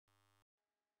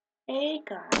Hey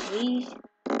guys,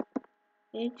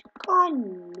 it's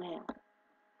Conman,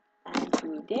 and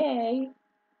today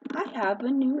I have a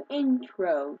new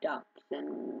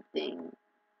introduction thing.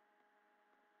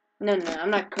 No, I'm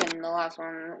not quitting the last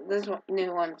one. This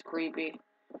new one's creepy.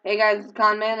 Hey guys, it's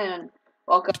Conman, and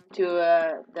welcome to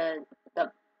the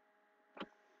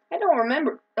I don't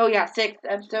remember. Oh yeah, 6th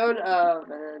episode of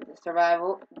the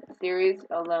survival series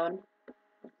alone.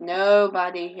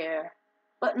 Nobody here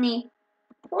but me.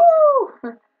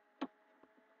 Woo!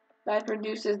 That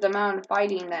reduces the amount of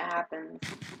fighting that happens.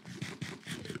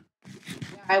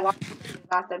 I watched the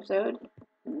last episode.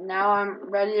 Now I'm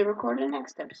ready to record the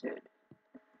next episode.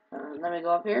 Let me go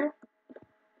up here.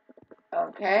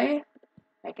 Okay.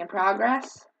 Making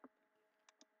progress.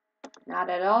 Not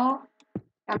at all.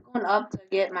 I'm going up to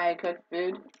get my cooked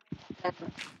food. And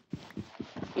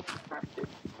get my food.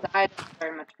 I don't have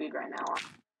very much food right now.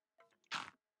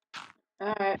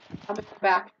 Alright. I'll be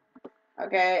back.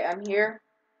 Okay, I'm here.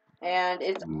 And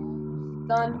it's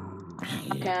done.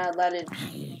 I'm gonna let it.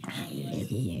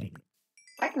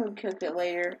 I can cook it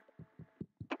later.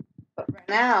 But right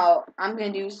now, I'm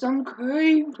gonna do some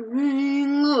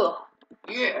caving.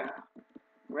 Yeah.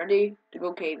 Ready to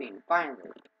go caving,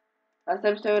 finally. Last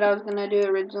episode I was gonna do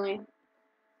originally.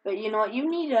 But you know what? You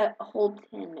need a whole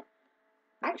 10.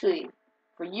 Actually,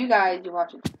 for you guys, you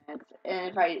watch it 10 minutes. And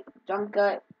if I jump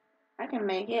cut, I can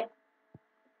make it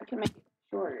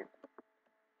shorter.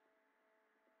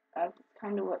 That's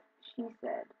kind of what she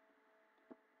said.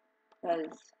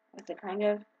 Because, I said kind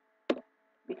of.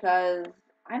 Because,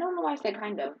 I don't know why I said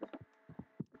kind of.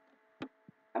 I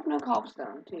have no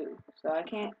cobblestone, too. So I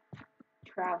can't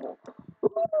travel.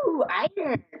 Ooh,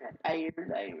 iron!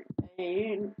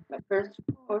 Iron. My first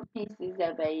 4 pieces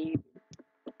of iron.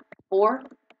 4?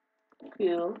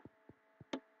 Cool.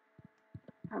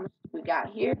 How much we got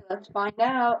here? Let's find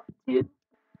out. 2.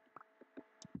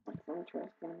 That's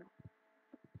interesting.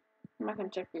 I'm not gonna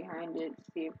check behind it to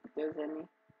see if there's any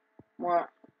more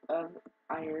of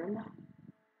iron.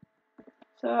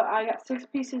 So I got 6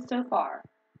 pieces so far.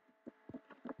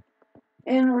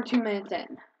 And we're 2 minutes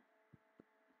in.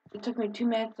 It took me 2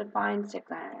 minutes to find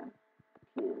 6 iron.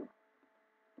 Cool.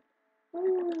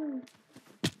 Woo.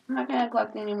 I'm not gonna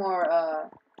collect any more,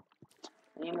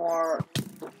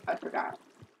 I forgot.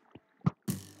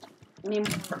 Any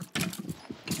more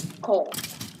coal.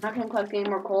 I'm not gonna collect any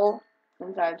more coal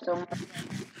since I have so much.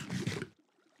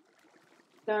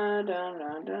 Dun dun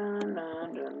dun dun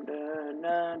dun dun dun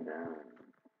dun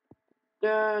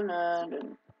dun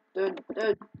dun dun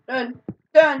dun dun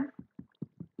dun.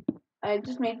 I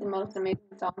just made the most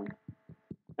amazing song.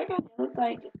 Like it looks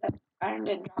like iron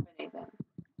didn't drop anything.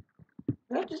 Is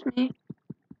that just me?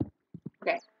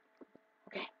 Okay.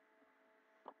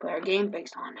 Put our game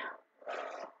face on.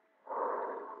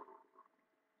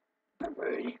 I'm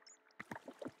ready.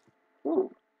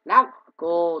 Ooh, now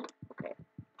gold. Okay.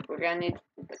 We're gonna need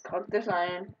to cook this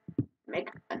iron, make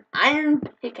an iron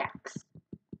pickaxe.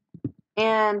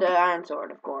 And an iron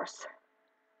sword, of course.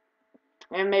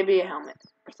 And maybe a helmet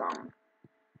or something.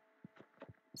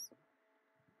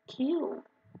 Cute.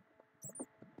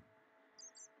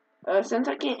 Since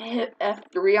I can't hit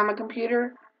F3 on my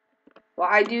computer,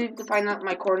 what I do to find out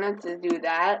my coordinates is do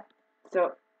that.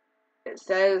 So, it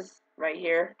says right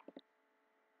here.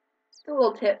 It's a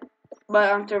little tip.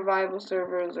 But on survival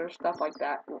servers or stuff like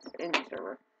that, any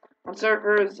server. On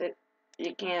servers,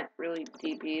 you can't really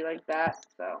TP like that,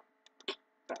 so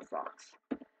that sucks.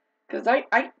 Because I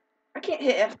can't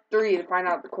hit F3 to find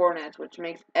out the coordinates, which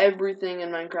makes everything in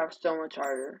Minecraft so much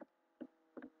harder.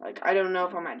 Like, I don't know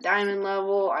if I'm at diamond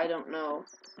level, I don't know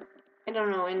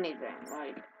anything,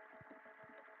 like,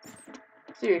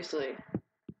 seriously.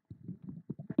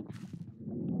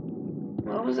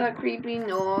 What was that creepy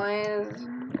noise?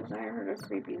 Because I heard a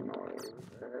creepy noise.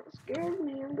 It scared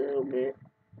me a little bit.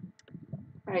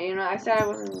 Alright, you know, I said I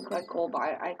wasn't going to collect coal, but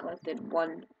I collected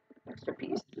 1 extra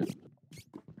piece. Because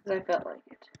I felt like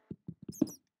it.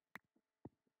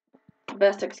 The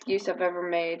best excuse I've ever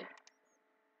made.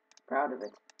 Proud of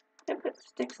it. I put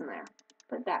sticks in there.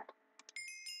 Put that.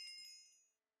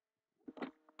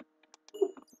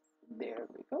 There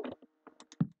we go.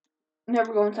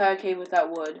 Never go inside a cave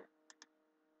without wood.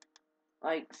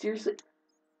 Like, seriously.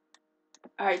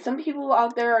 Alright, some people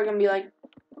out there are gonna be like,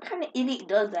 what kind of idiot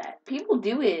does that? People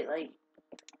do it. Like,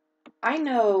 I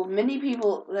know many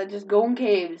people that just go in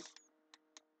caves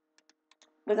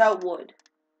without wood.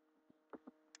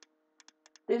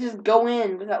 They just go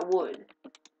in without wood.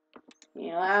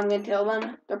 You know, I'm gonna tell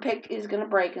them their pick is gonna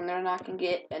break and they're not gonna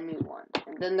get a new one.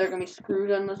 And then they're gonna be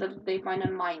screwed unless they find a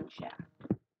mine shaft.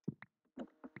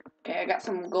 Okay, I got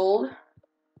some gold.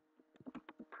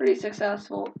 pretty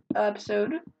successful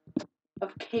episode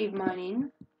of cave mining.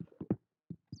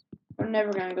 We're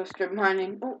never gonna go strip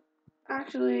mining. Oh,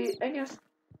 actually, I guess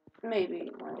maybe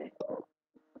one day. Oh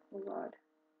god.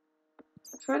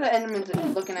 I swear the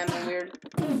Enderman's looking at me weird.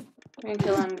 I'm gonna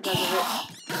kill him because of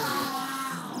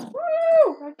it.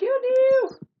 Woo! I killed you!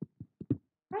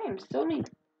 I am so mean.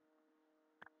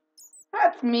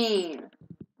 That's mean.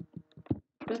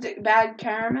 Was it bad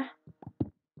karma?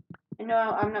 I know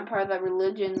I'm not part of that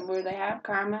religion where they have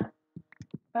karma,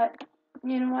 but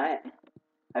you know what?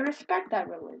 I respect that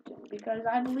religion because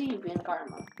I believe in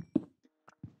karma.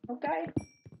 Okay?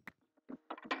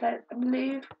 That I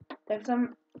believe that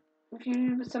if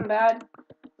you do some bad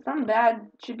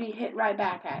should be hit right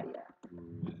back at you.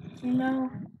 You know,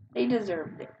 they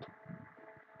deserved it.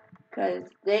 Cause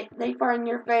they fart in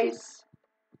your face,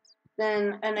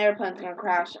 then an airplane's gonna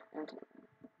crash into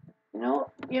you.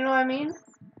 You know what I mean?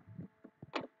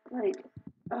 Like,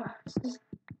 it's just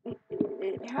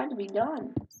it had to be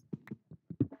done.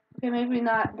 Okay, maybe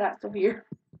not that severe.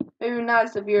 Maybe not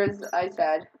as severe as I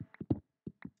said.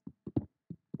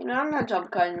 You know, I'm not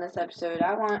jump cutting this episode.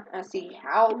 I want to see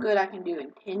how good I can do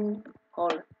in 10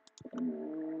 whole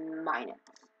minutes.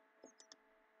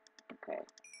 Okay,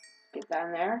 get that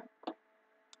in there.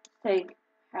 Take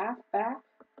half back.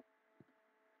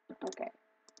 Okay.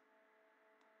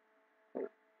 Wait,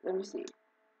 let me see.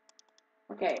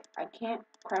 Okay, I can't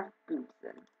craft boots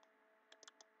then.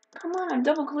 Come on, I'm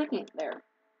double clicking there.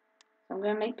 So I'm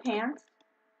gonna make pants.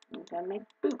 I'm gonna make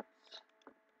boots.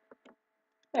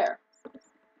 There.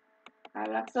 I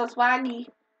look so swaggy.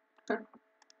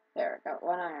 There, got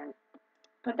one iron.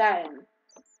 Put that in.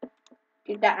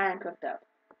 Get that iron cooked up.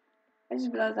 I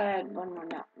just realized I had one more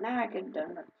now. Now I could have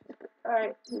done that.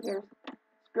 Alright, who cares?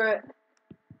 Screw it.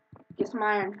 Get some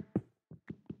iron.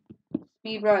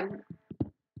 Speed run.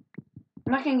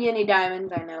 I'm not gonna get any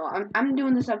diamonds, I know. I'm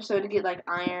doing this episode to get like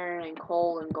iron and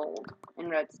coal and gold and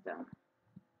redstone.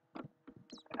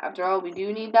 After all, we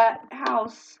do need that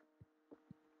house.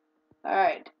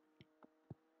 Alright.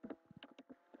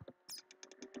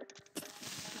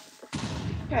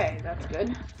 Okay, that's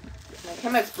good. Make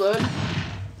him explode.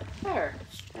 There.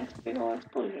 That's a big old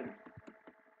explosion.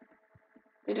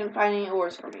 They didn't find any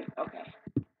ores for me. Okay.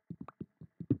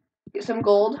 Get some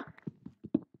gold.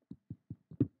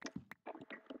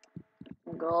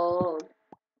 Gold.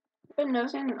 I've been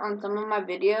noticing on some of my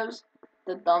videos,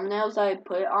 the thumbnails I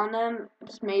put on them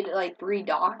just made it like 3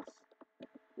 dots.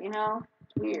 You know?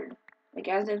 It's weird. Like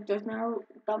as if there's no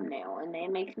thumbnail, and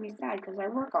it makes me sad because I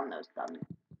work on those thumbnails.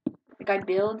 Like I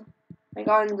build, like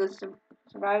on the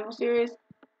survival series,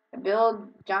 I build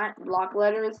giant block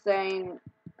letters saying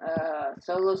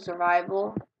solo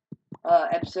survival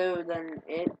episode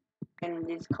and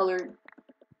these colored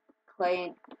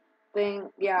clay thing.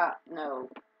 Yeah, no.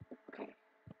 Okay.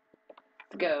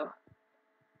 Let's go.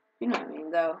 You know what I mean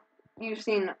though. You've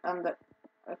seen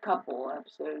a couple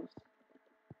episodes.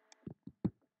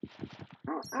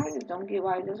 I just don't get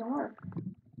why it doesn't work.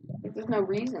 Like, there's no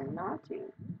reason not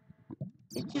to.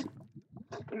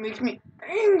 It makes me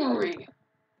angry.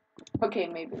 Okay,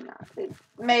 maybe not.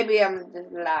 Maybe I'm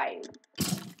just lying.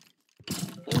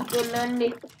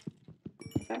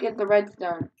 I get the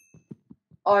redstone.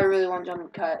 Oh, I really want to jump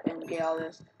and cut and get all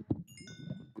this.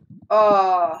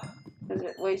 Oh, because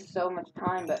it wastes so much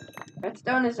time, but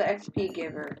redstone is the XP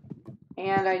giver.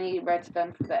 And I need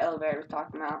redstone for the elevator I was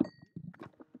talking about.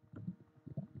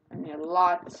 I need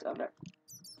lots of it.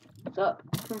 What's up?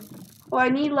 Oh, I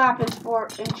need lapis for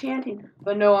enchanting.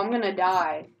 But no, I'm gonna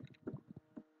die.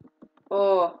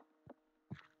 Oh.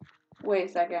 Wait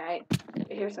a second. I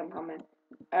hear something coming.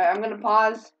 Alright, I'm gonna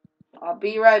pause. I'll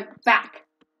be right back.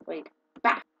 Wait.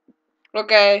 Back.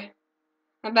 Okay.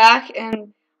 I'm back, and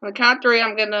on the count of 3,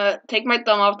 I'm gonna take my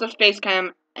thumb off the space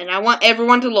cam, and I want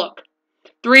everyone to look.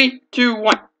 3, 2,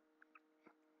 1.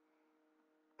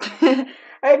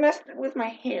 I messed with my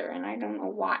hair, and I don't know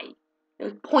why. It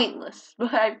was pointless,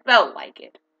 but I felt like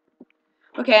it.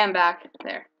 Okay, I'm back.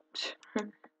 There.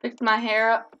 Fixed my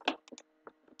hair up.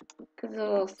 Because it's a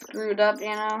little screwed up, you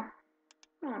know?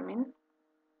 You know what I mean?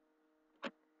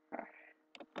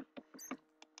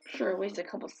 Sure, waste a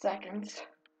couple seconds.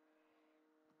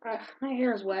 My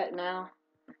hair is wet now.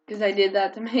 Because I did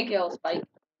that to make it all spiky.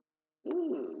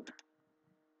 Ooh.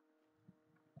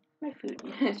 My food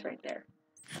is right there.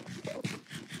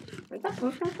 Is that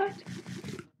potion effect?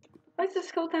 Why does this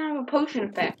skeleton have a potion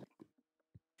effect?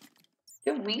 Do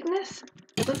you have weakness?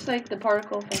 It looks like the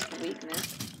particle effect of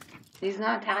weakness. He's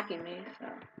not attacking me,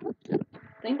 so.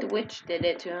 I think the witch did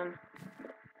it to him.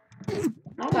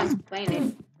 Not that I'm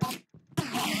complaining.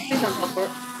 Please don't teleport.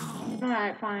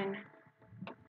 Alright, fine.